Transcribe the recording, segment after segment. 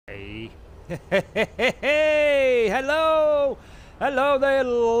Hey, hello! Hello there,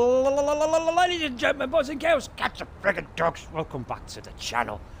 ladies and gentlemen, boys and girls, cats and friggin' dogs. Welcome back to the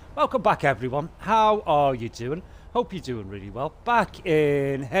channel. Welcome back, everyone. How are you doing? Hope you're doing really well. Back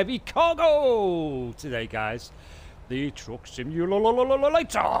in heavy cargo today, guys. The truck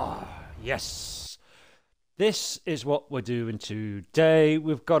simulator. Yes. This is what we're doing today.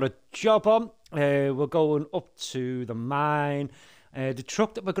 We've got a job on. We're going up to the mine. The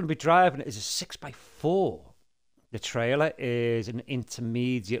truck that we're going to be driving is a 6x4. The trailer is an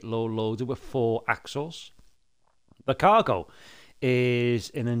intermediate low loader with 4 axles. The cargo is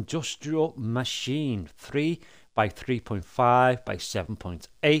an industrial machine, 3 by 3.5 by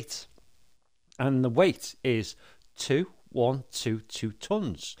 7.8. And the weight is 2122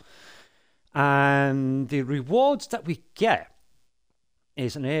 tons. And the rewards that we get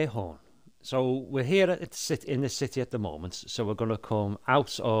is an air horn. So we're here in the city at the moment. So we're going to come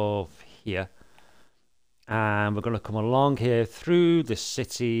out of here. And we're going to come along here through the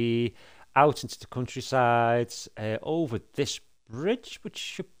city, out into the countryside, over this bridge, which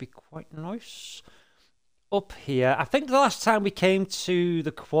should be quite nice. Up here, I think the last time we came to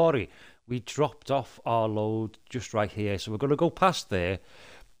the quarry, we dropped off our load just right here. So we're going to go past there,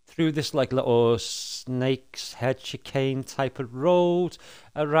 through this like little snake's head chicane type of road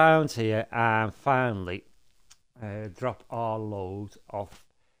around here, and finally drop our load off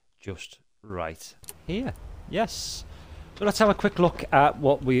just right here. Yes. So let's have a quick look at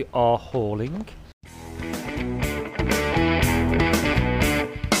what we are hauling.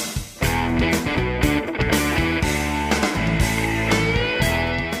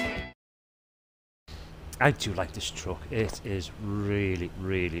 I do like this truck. It is really,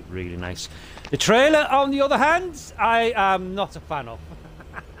 really, really nice. The trailer, on the other hand, I am not a fan of.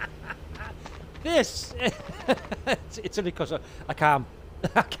 This, it's only because I can't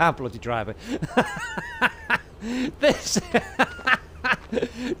bloody drive it. This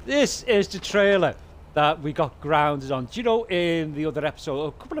is the trailer that we got grounded on. Do you know, in the other episode,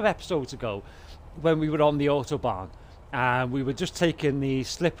 a couple of episodes ago, when we were on the Autobahn, and we were just taking the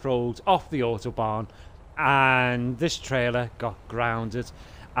slip road off the Autobahn, and this trailer got grounded,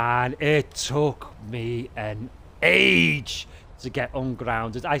 and it took me an age to get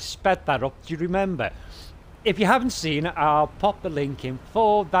ungrounded. I sped that up. Do you remember? If you haven't seen it, I'll pop the link in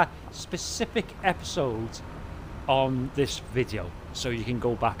for that specific episode on this video, so you can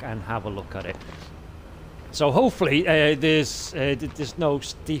go back and have a look at it. So hopefully there's no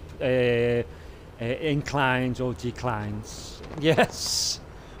steep inclines or declines. Yes.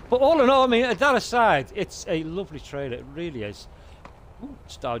 But all in all, I mean, that aside, it's a lovely trailer. It really is. Ooh,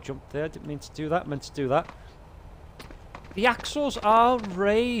 star jump there. Didn't mean to do that. Meant to do that. The axles are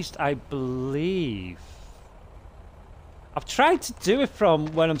raised, I believe. I've tried to do it from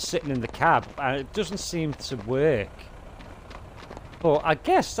when I'm sitting in the cab, and it doesn't seem to work. But I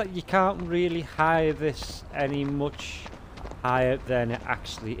guess that you can't really higher this any much higher than it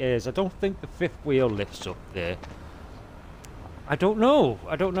actually is. I don't think the 5th wheel lifts up there. I don't know.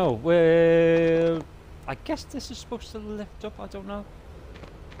 Well, I guess this is supposed to lift up. I don't know.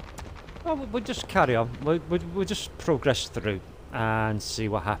 Well, we'll just carry on. We'll just progress through and see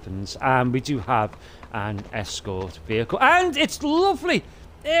what happens. And we do have an escort vehicle. And it's lovely.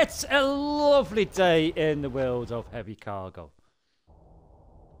 It's a lovely day in the world of heavy cargo.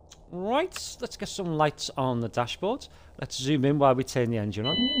 Right, let's get some lights on the dashboard. Let's zoom in while we turn the engine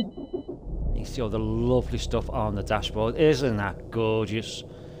on. You see all the lovely stuff on the dashboard. Isn't that gorgeous?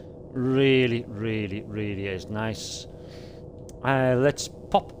 Really, really, really is nice. Let's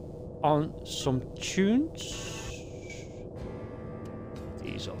pop on some tunes.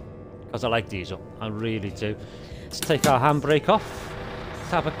 Diesel. Because I like diesel. I really do. Let's take our handbrake off.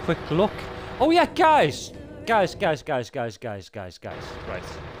 Let's have a quick look. Oh yeah, guys! Guys. Right. Let's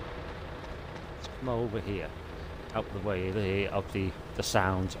come over here. Out the way of the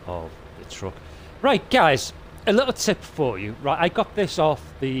sound of the truck. Right, guys, a little tip for you. Right, I got this off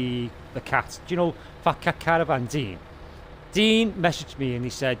the cat. Do you know Fat Cat Caravan, Dean? Dean messaged me and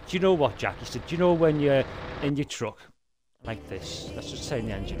he said, do you know what, Jack? He said, do you know when you're in your truck like this? Let's just turn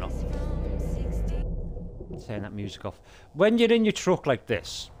the engine off. Turn that music off. When you're in your truck like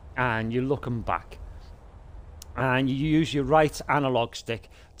this and you're looking back and you use your right analog stick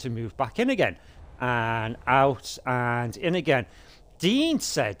to move back in again and out and in again. Dean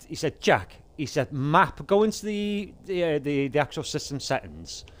said, he said, Jack, he said, go into the actual system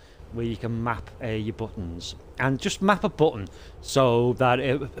settings where you can map your buttons, and just map a button so that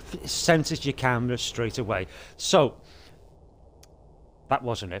it senses your camera straight away. So that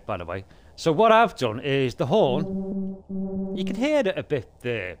wasn't it, by the way. So what I've done is the horn, you can hear it a bit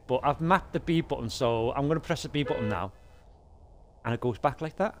there, but I've mapped the B button, so I'm going to press the B button now. And it goes back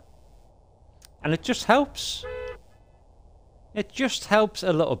like that. And it just helps. It just helps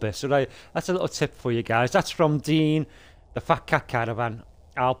a little bit. So that's a little tip for you guys. That's from Dean, the Fat Cat Caravan.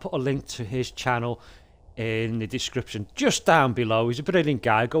 I'll put a link to his channel in the description just down below. He's a brilliant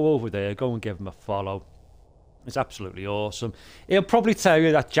guy. Go over there, go and give him a follow. It's absolutely awesome. He'll probably tell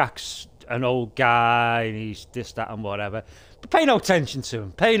you that Jack's an old guy and he's this, that and whatever. But pay no attention to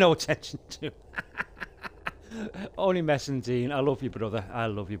him. Pay no attention to him. Only messing, Dean. I love you, brother. I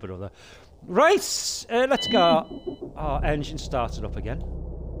love you, brother. Right, let's go. Our engine started up again.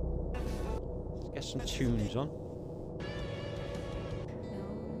 Let's get some tunes on.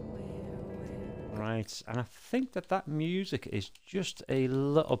 Right, and I think that music is just a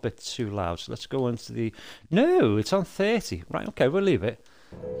little bit too loud. So let's go into the... No, it's on 30. Right, okay, we'll leave it.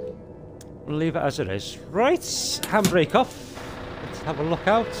 We'll leave it as it is. Right, handbrake off. Let's have a look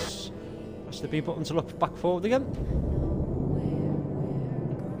out. Press the B button to look back forward again.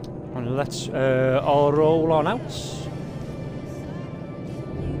 And let's all roll on out.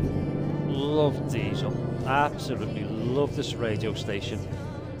 Love diesel. Absolutely love this radio station.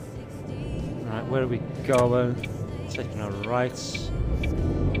 Right, where are we going? Taking a right.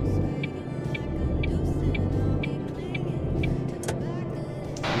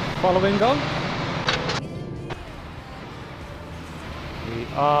 Following on. We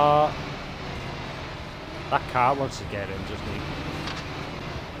are... That car wants to get in, doesn't he?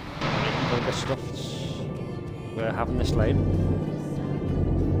 Don't get stuffed. We're having this lane.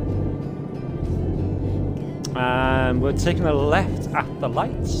 And we're taking a left at the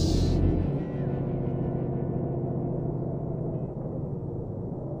lights.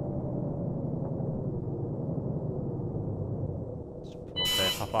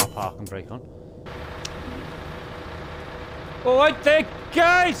 Pop our parking brake on. Alright there,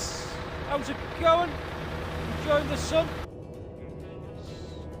 guys! How's it going? Enjoying the sun?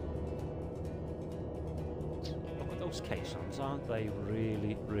 Look at those caissons, aren't they?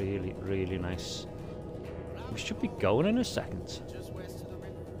 Really, really, really nice. We should be going in a second.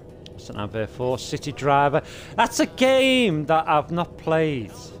 What's an Ampere 4 City Driver? That's a game that I've not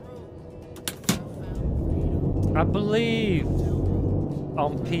played. I believe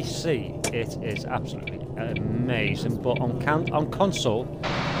on PC it is absolutely amazing, but on console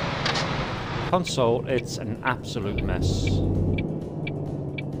it's an absolute mess.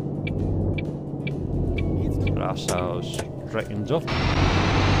 Get ourselves straightened up. There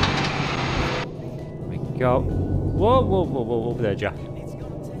we go. Whoa, whoa, whoa, whoa, over there, Jack.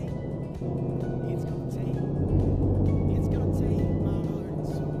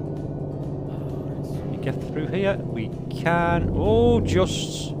 Get through here, we can. Oh,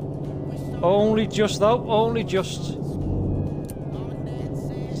 just only just though, only just.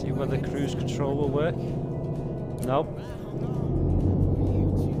 See whether cruise control will work. No,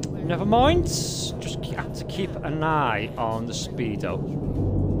 never mind. Just have to keep an eye on the speedo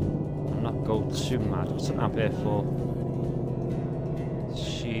and not go too mad. What's an Ampere 4?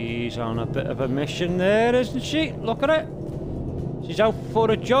 She's on a bit of a mission there, isn't she? Look at it. She's out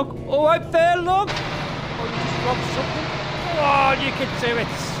for a jog. Oh, right there, look. Something. Oh, you can do it!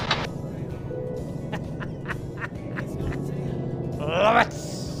 Love it!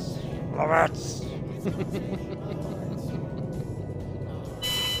 Love it!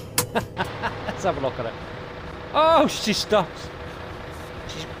 Let's have a look at it. Oh, she stopped.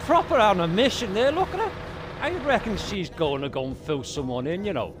 She's proper on a mission there, look at her. I reckon she's going to go and fill someone in,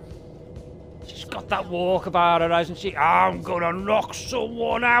 you know. She's got that walk about her, hasn't she? I'm going to knock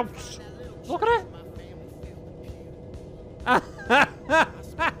someone out. Look at her.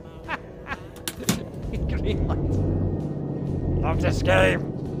 Green light. Love this game.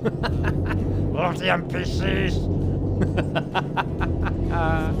 Love the NPCs.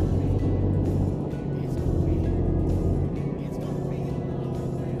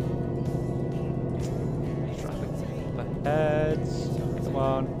 Traffic up ahead. Come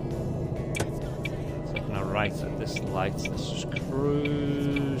on. Taking a right at this light. Let's just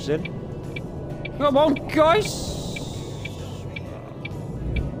cruise in. Come on, guys.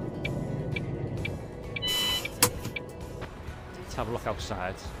 Have a look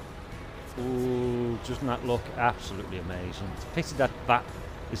outside. Ooh, doesn't that look absolutely amazing? It's a pity that that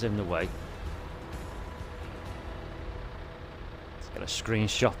is in the way. Let's get a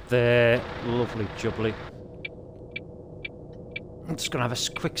screenshot there. Lovely jubbly. I'm just going to have a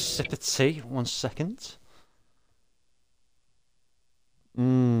quick sip of tea. 1 second.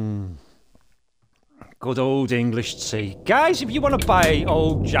 Good old English tea. Guys, if you want to buy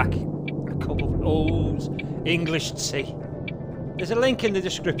old Jack old English tea. There's a link in the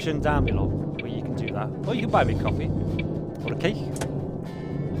description down below where you can do that. Or you can buy me coffee or a cake.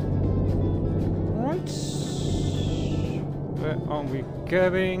 Right. Where are we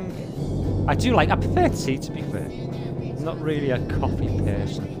going? I prefer tea, to be fair. I'm not really a coffee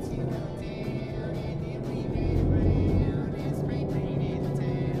person.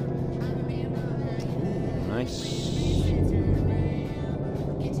 Ooh, nice.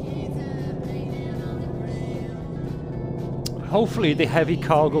 Hopefully the heavy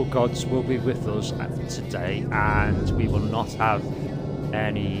cargo gods will be with us today and we will not have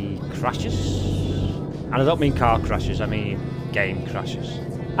any crashes. And I don't mean car crashes, I mean game crashes.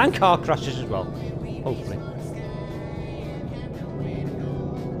 And car crashes as well, hopefully.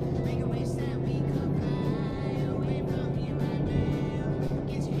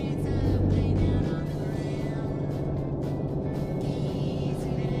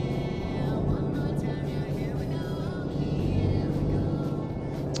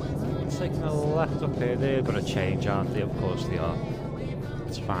 Taking a left up here, they're going to change, aren't they? Of course they are.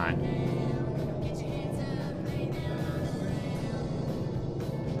 It's fine.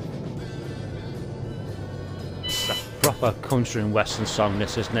 It's a proper country and western song,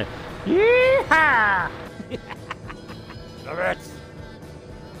 this, isn't it? Yeehaw! Love it!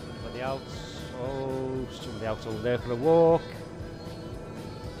 Somebody else. Oh, somebody else over there for a walk.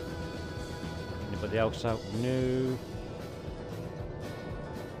 Anybody else out? No.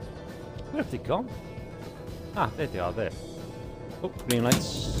 Where have they gone? Ah, there they are, there. Oh, green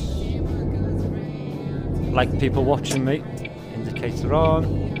lights. Like people watching me. Indicator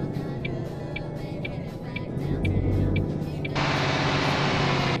on.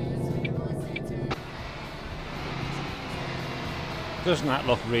 Doesn't that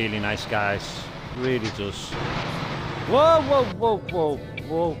look really nice, guys? Really does. Whoa, whoa, whoa, whoa,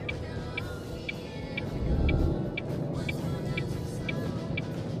 whoa.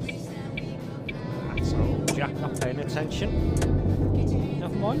 Jack not paying attention.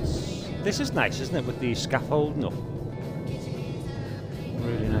 Never mind. This is nice, isn't it, with the scaffolding up?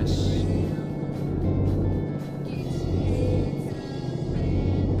 Really nice.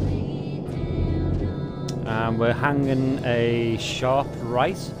 And we're hanging a sharp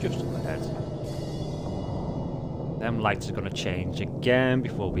right just up ahead. Them lights are going to change again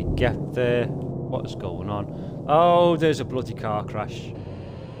before we get there. What is going on? Oh, there's a bloody car crash.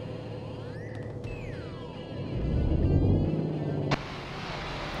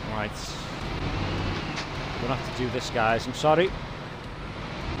 Right. We're gonna have to do this, guys. I'm sorry.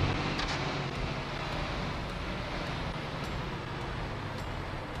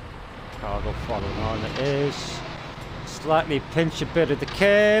 Cargo following on. It is. Slightly pinch a bit of the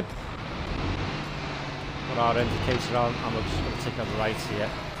curb. Put our indicator on, and we're just going to take a right here.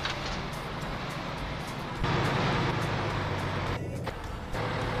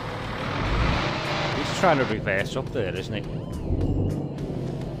 He's trying to reverse up there, isn't he?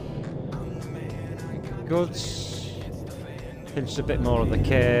 Good. Pinched a bit more of the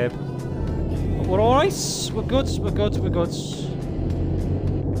curb. But we're alright. We're good. We're good. We're good.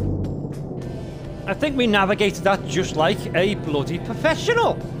 I think we navigated that just like a bloody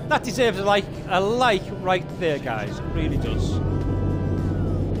professional. That deserves a like right there, guys. It really does.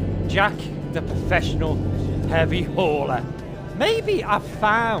 Jack, the professional heavy hauler. Maybe I've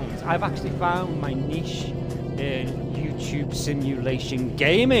actually found my niche in YouTube simulation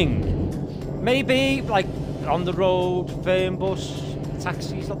gaming. Maybe, like, on the road, firm bus,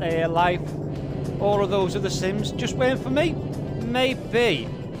 taxis, air life, all of those other sims just weren't for me. Maybe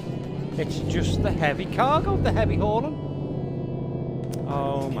it's just the heavy cargo, the heavy hauling.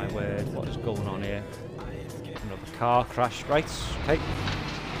 Oh my word, what is going on here? Another car crash, right, okay.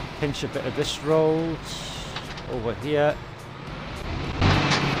 Pinch a bit of this road, over here.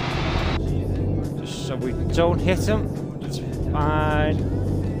 Just so we don't hit him, it's fine.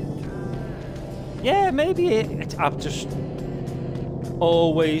 Yeah, maybe I've just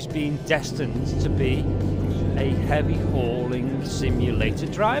always been destined to be a heavy hauling simulator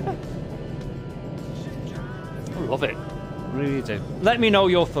driver. I love it, really do. Let me know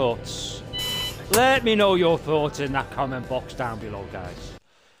your thoughts. Let me know your thoughts in that comment box down below, guys.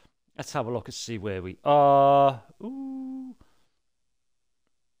 Let's have a look and see where we are. Ooh.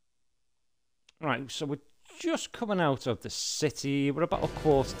 Right, so we're just coming out of the city. We're about a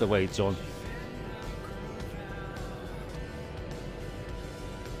quarter of the way done.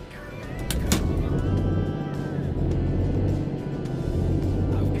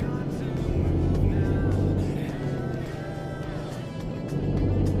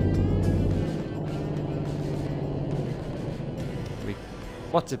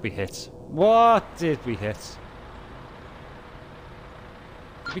 What did we hit? What did we hit?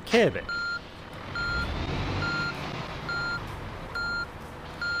 Did we curb it?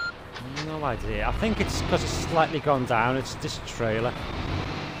 No idea. I think it's because it's slightly gone down. It's this trailer.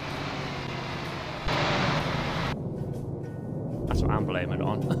 That's what I'm blaming it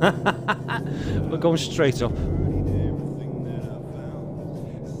on. We're going straight up.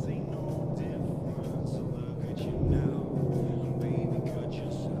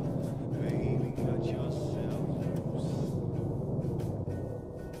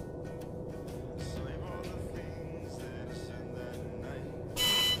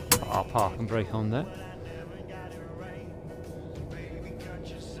 I'll park and brake on there.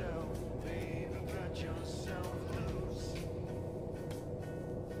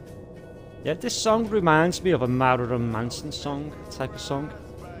 Yeah, this song reminds me of a Marilyn Manson song, type of song.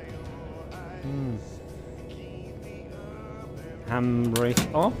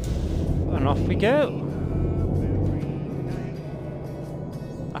 Handbrake off, and off we go.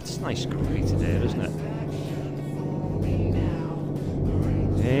 That's nice graffiti there, isn't it?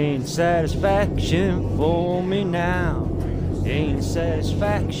 Ain't satisfaction for me now. Ain't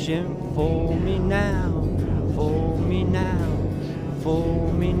satisfaction for me now. For me now.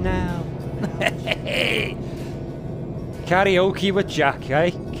 For me now. Karaoke with Jack, eh?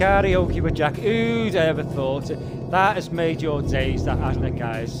 Karaoke with Jack. Who'd ever thought it? That has made your days, that hasn't it,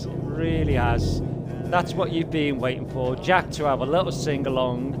 guys? It really has. That's what you've been waiting for. Jack to have a little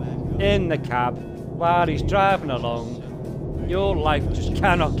sing-along in the cab while he's driving along. Your life just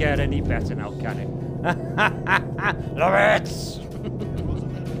cannot get any better now, can it? Love it!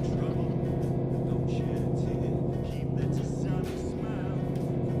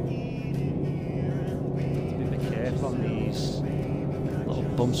 Be careful on these little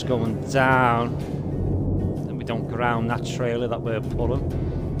bumps going down, and we don't ground that trailer that we're pulling.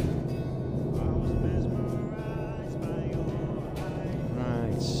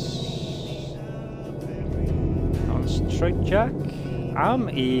 Concentrate, Jack. I'm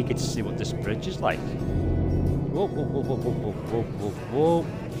eager to see what this bridge is like. Whoa, whoa, whoa, whoa, whoa, whoa, whoa,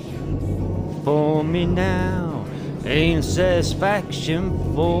 whoa. For me now. Ain't satisfaction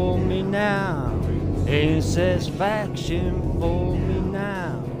for me now. Ain't satisfaction for me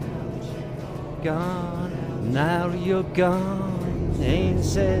now. Gone, now you're gone. Ain't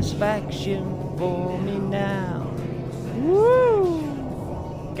satisfaction for me now. Woo!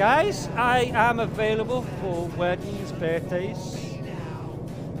 Guys, I am available for weddings, birthdays.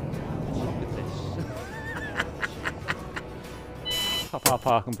 Look at this. Pop our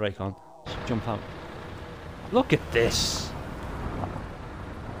park and brake on. Just jump out. Look at this.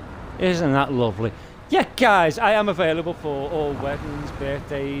 Isn't that lovely? Yeah, guys, I am available for all weddings,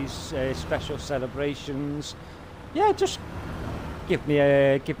 birthdays, special celebrations. Yeah, just give me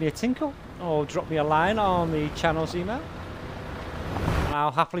a tinkle or drop me a line on the channel's email. I'll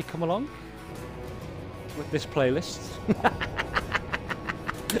happily come along with this playlist.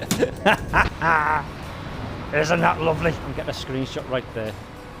 Isn't that lovely? I'm getting a screenshot right there.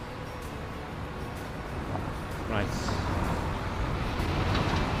 Right.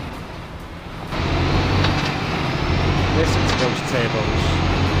 Listen to those turbos.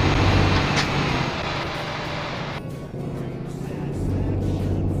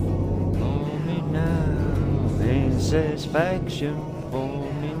 For me now, ain't satisfaction.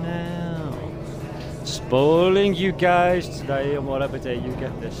 For me now. Spoiling you guys today on whatever day you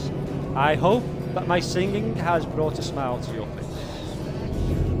get this. I hope that my singing has brought a smile to your face.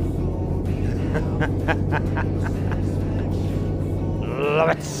 Love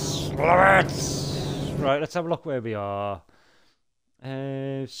it! Love it! Right, let's have a look where we are.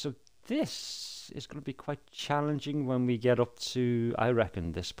 So this is going to be quite challenging when we get up to, I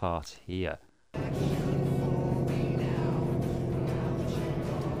reckon, this part here.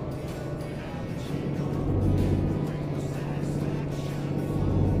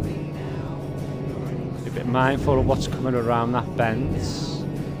 Mindful of what's coming around that bend.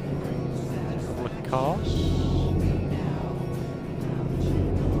 A couple of cars.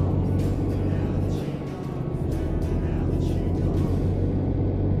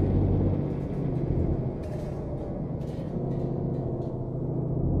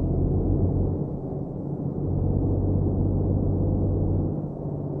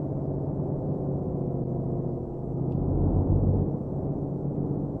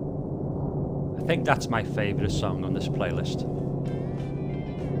 I think that's my favourite song on this playlist.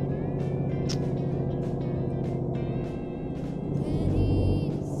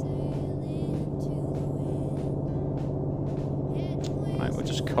 Right, we'll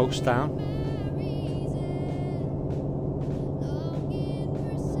just coast down.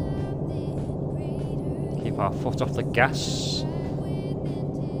 our foot off the gas.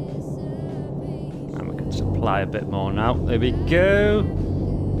 And we can just apply a bit more now. There we go.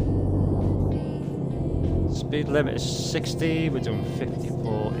 Speed limit is 60, we're doing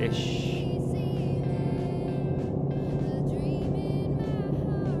 54-ish.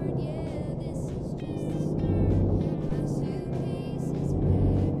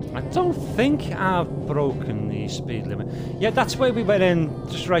 I don't think I've broken the speed limit. Yeah, that's where we went in,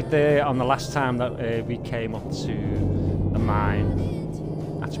 just right there on the last time that we came up to the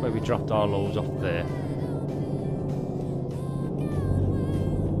mine. That's where we dropped our loads off there.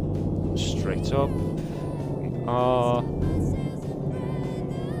 Straight up. Oh.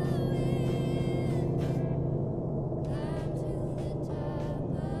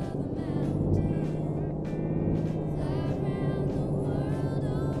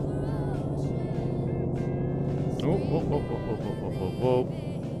 Whoa.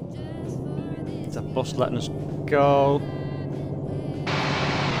 It's a bus letting us go.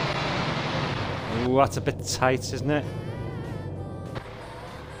 Oh, that's a bit tight, isn't it?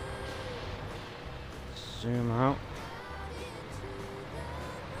 Zoom out.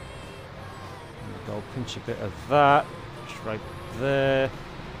 Go pinch a bit of that. Just right there.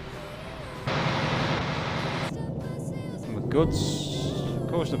 And we're good.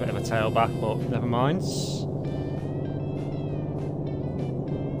 Caused a bit of a tailback, but never mind.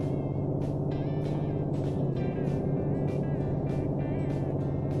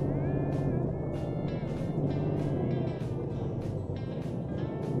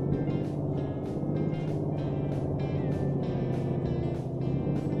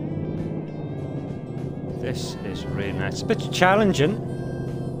 This is really nice. It's a bit challenging.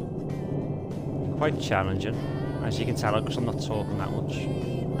 Quite challenging. As you can tell, because I'm not talking that much.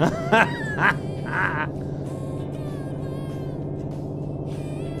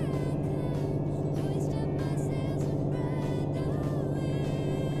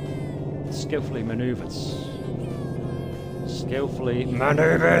 Skillfully manoeuvred. Skillfully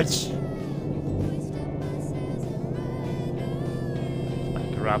manoeuvred!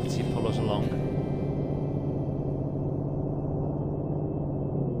 Let gravity pull us along.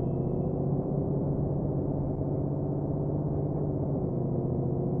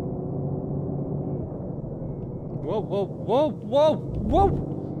 Whoa!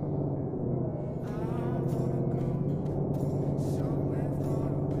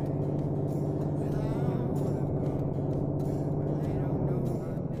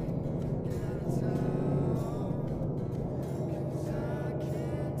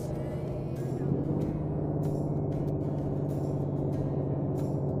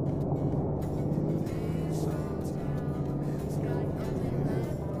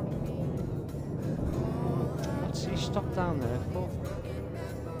 Stop down there for?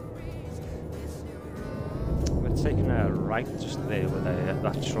 We're taking a right just there where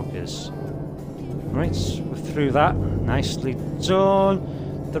that truck is. Right, we're through that. Nicely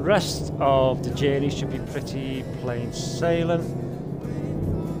done. The rest of the journey should be pretty plain sailing.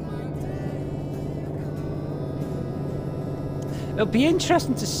 It'll be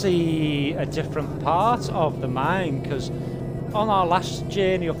interesting to see a different part of the mine, because on our last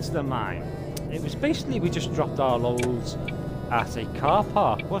journey up to the mine, it was basically we just dropped our loads at a car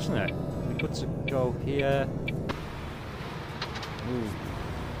park, wasn't it? We're good to go here. Ooh.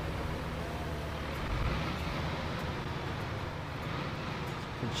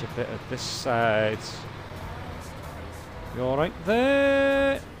 Pinch a bit of this side. You alright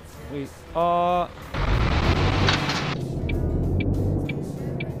there? We are.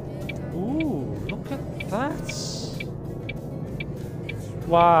 Ooh, look at that.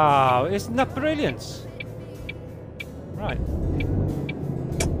 Wow, isn't that brilliant? Right.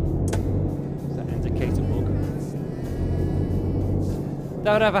 Is that indicator bug?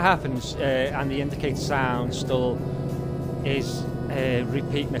 That whatever happens, and the indicator sound still is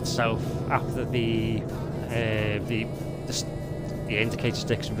repeating itself after the indicator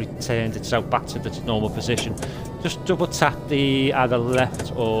stick's returned itself back to its normal position. Just double tap the either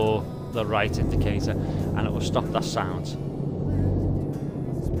left or the right indicator, and it will stop that sound.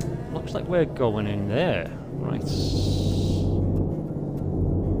 Looks like we're going in there, right?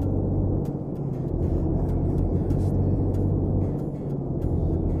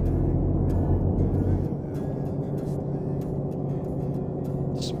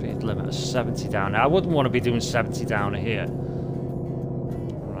 Speed limit of 70 down. Now, I wouldn't want to be doing 70 down here.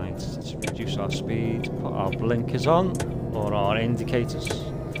 Right, let's reduce our speed, put our blinkers on, or our indicators.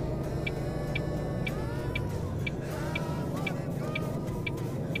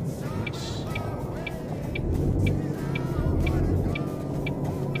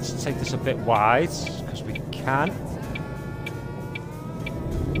 Take this a bit wide because we can.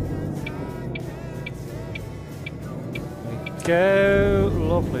 There we go.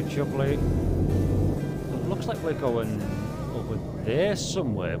 Lovely jubbly. It looks like we're going over there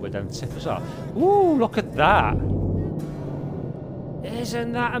somewhere where them tippers are. Ooh, look at that.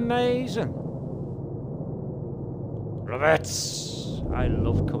 Isn't that amazing? Love it. I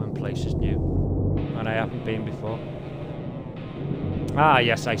love coming places new. And I haven't been before. Ah,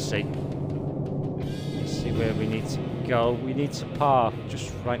 yes, I see. Let's see where we need to go. We need to park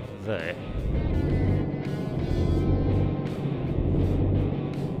just right there.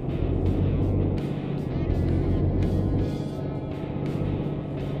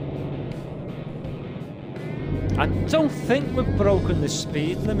 I don't think we've broken the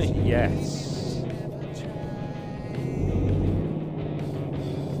speed limit yet.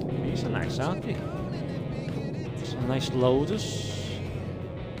 These are nice, aren't they? Some nice loaders.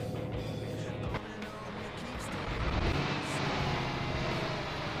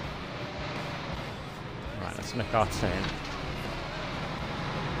 Right, let's make our turn.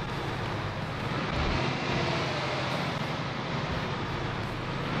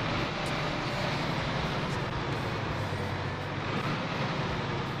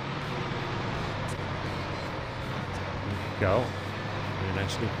 Go. Very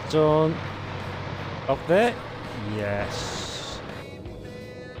nicely done. Up there. Yes.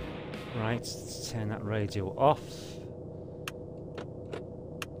 Right, let's turn that radio off.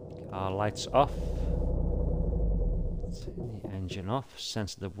 Our lights off. Turn the engine off.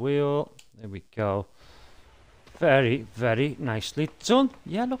 Center the wheel. There we go. Very, very nicely done.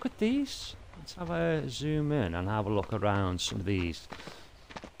 Yeah, look at these. Let's have a zoom in and have a look around some of these.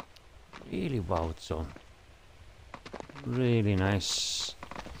 Really well done. Really nice.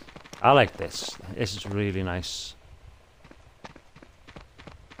 I like this. This is really nice.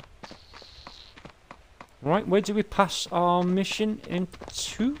 Right, where do we pass our mission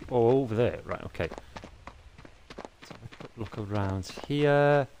into? Oh, over there. Right, okay. Let's have a quick look around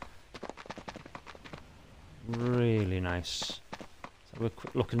here. Really nice. Let's have a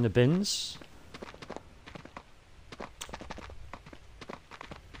quick look in the bins.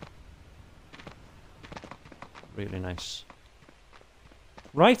 Really nice.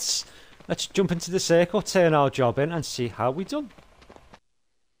 Right, let's jump into the circle, turn our job in and see how we done.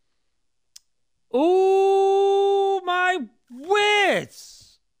 Oh my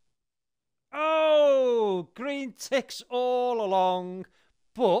words! Oh, green ticks all along,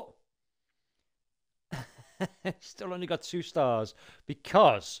 but still only got 2 stars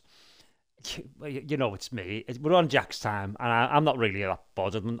because you know it's me. We're on Jack's time, and I'm not really that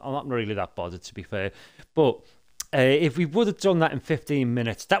bothered. I'm not really that bothered, to be fair, but. If we would have done that in 15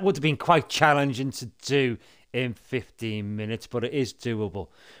 minutes, that would have been quite challenging to do in 15 minutes, but it is doable.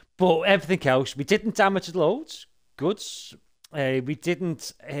 But everything else, we didn't damage loads, goods. We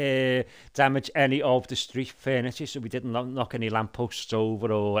didn't damage any of the street furniture, so we didn't knock any lampposts over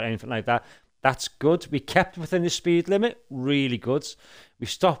or anything like that. That's good. We kept within the speed limit, really good. We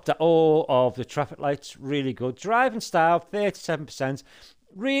stopped at all of the traffic lights, really good. Driving style, 37%.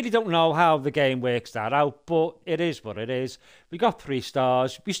 Really don't know how the game works that out, but it is what it is. We got 3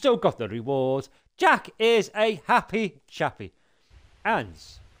 stars. We still got the reward. Jack is a happy chappy. And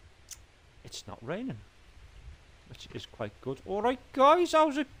it's not raining, which is quite good. All right, guys,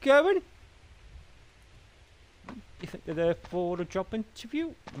 how's it going? You think they're there for a job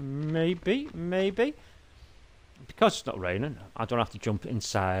interview? Maybe, maybe. Because it's not raining, I don't have to jump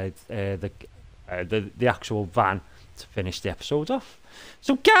inside the actual van to finish the episode off.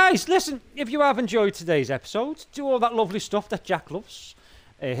 So guys, listen, if you have enjoyed today's episode, do all that lovely stuff that Jack loves.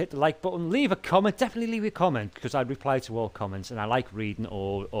 Hit the like button, leave a comment, definitely leave a comment, because I reply to all comments and I like reading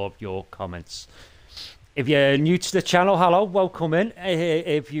all of your comments. If you're new to the channel, hello, welcome in.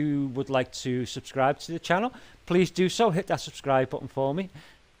 If you would like to subscribe to the channel, please do so. Hit that subscribe button for me.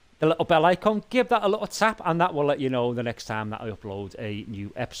 The little bell icon, give that a little tap, and that will let you know the next time that I upload a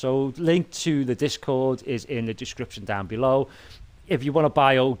new episode. Link to the Discord is in the description down below. If you want to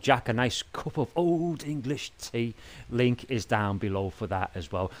buy old Jack a nice cup of old English tea, link is down below for that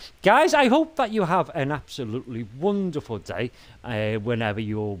as well. Guys, I hope that you have an absolutely wonderful day whenever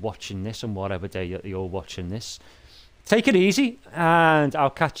you're watching this and whatever day that you're watching this. Take it easy, and I'll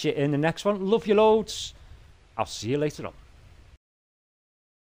catch you in the next one. Love you loads. I'll see you later on.